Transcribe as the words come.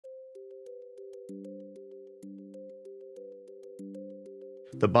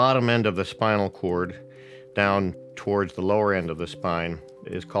The bottom end of the spinal cord, down towards the lower end of the spine,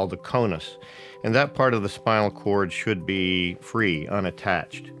 is called the conus, and that part of the spinal cord should be free,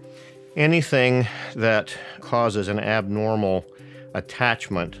 unattached. Anything that causes an abnormal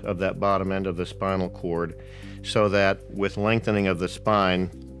attachment of that bottom end of the spinal cord so that with lengthening of the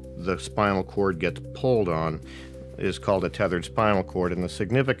spinal cord gets pulled on is called a tethered spinal cord, and the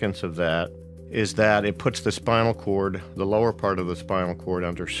significance of that is that it puts the spinal cord, the lower part of the spinal cord,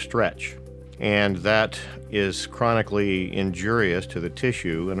 under stretch. And that is chronically injurious to the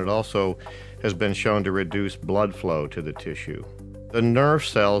tissue, and it also has been shown to reduce blood flow to the tissue. The nerve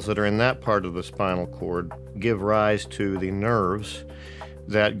cells that are in that part of the spinal cord give rise to the nerves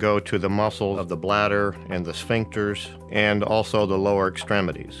that go to the muscles of the bladder and the sphincters and also the lower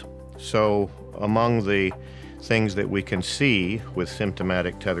extremities. So among the things that we can see with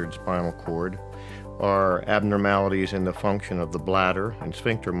symptomatic tethered spinal cord are abnormalities in the function of the bladder and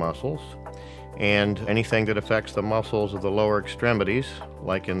sphincter muscles, and anything that affects the muscles of the lower extremities,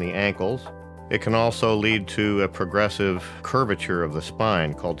 like in the ankles. It can also lead to a progressive curvature of the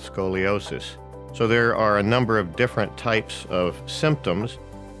spine called scoliosis. So there are a number of different types of symptoms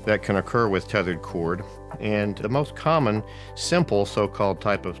that can occur with tethered cord, and the most common simple so-called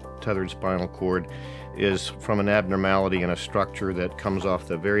type of tethered spinal cord is from an abnormality in a structure that comes off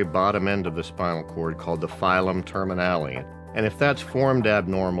the very bottom end of the spinal cord called the filum terminale. And if that's formed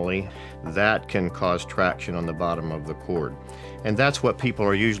abnormally, that can cause traction on the bottom of the cord. And that's what people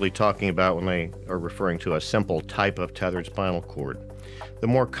are usually talking about when they are referring to a simple type of tethered spinal cord. The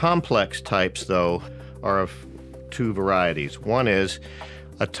more complex types, though, are of two varieties. One is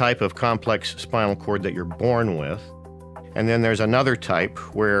a type of complex spinal cord that you're born with, and then there's another type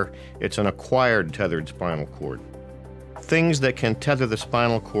where it's an acquired tethered spinal cord. Things that can tether the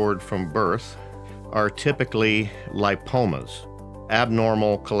spinal cord from birth are typically lipomas,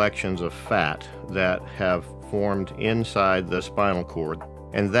 abnormal collections of fat that have formed inside the spinal cord,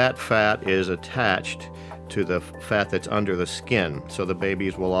 and that fat is attached to the fat that's under the skin, so the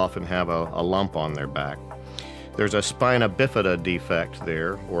babies will often have a lump on their back. There's a spina bifida defect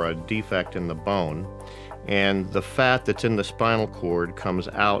there, or a defect in the bone, and the fat that's in the spinal cord comes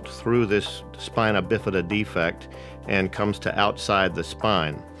out through this spina bifida defect and comes to outside the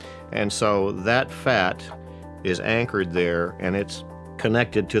spine. And so that fat is anchored there, and it's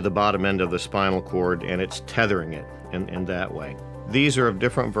connected to the bottom end of the spinal cord, and it's tethering it in that way. These are of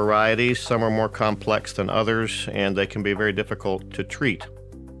different varieties. Some are more complex than others, and they can be very difficult to treat.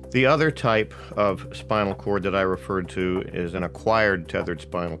 The other type of spinal cord that I referred to is an acquired tethered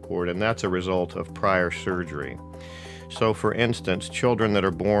spinal cord, and that's a result of prior surgery. So for instance, children that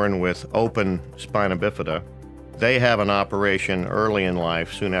are born with open spina bifida, they have an operation early in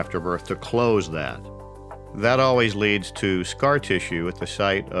life, soon after birth, to close that. That always leads to scar tissue at the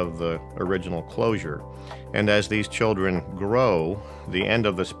site of the original closure. And as these children grow, the end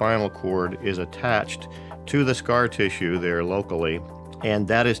of the spinal cord is attached to the scar tissue there locally, and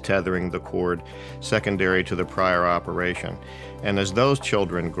that is tethering the cord secondary to the prior operation. And as those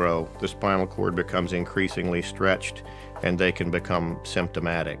children grow, the spinal cord becomes increasingly stretched and they can become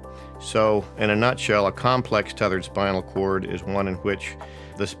symptomatic. So in a nutshell, a complex tethered spinal cord is one in which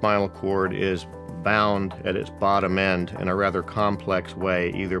the spinal cord is bound at its bottom end in a rather complex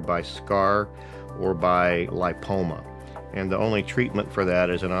way, either by scar or by lipoma. And the only treatment for that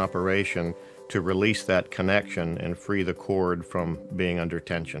is an operation to release that connection and free the cord from being under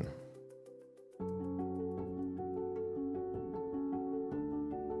tension.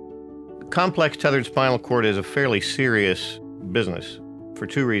 Complex tethered spinal cord is a fairly serious business for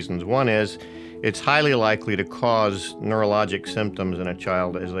two reasons. One is it's highly likely to cause neurologic symptoms in a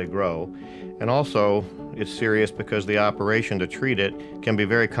child as they grow. And also, it's serious because the operation to treat it can be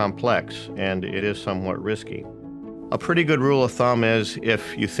very complex and it is somewhat risky. A pretty good rule of thumb is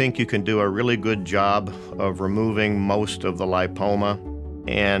if you think you can do a really good job of removing most of the lipoma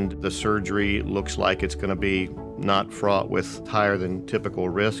and the surgery looks like it's going to be not fraught with higher than typical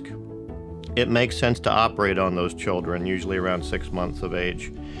risk, it makes sense to operate on those children, usually around 6 months of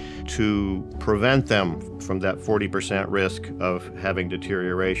age, to prevent them from that 40% risk of having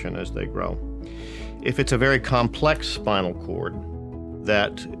deterioration as they grow. If it's a very complex spinal cord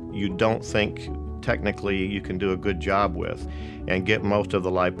that you don't think technically you can do a good job with and get most of the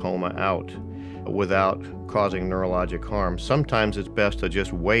lipoma out without causing neurologic harm, sometimes it's best to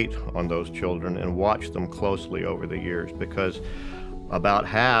just wait on those children and watch them closely over the years, because about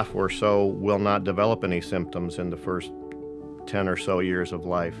half or so will not develop any symptoms in the first 10 or so years of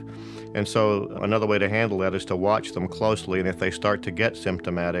life. And so another way to handle that is to watch them closely, and if they start to get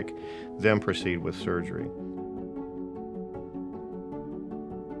symptomatic, then proceed with surgery.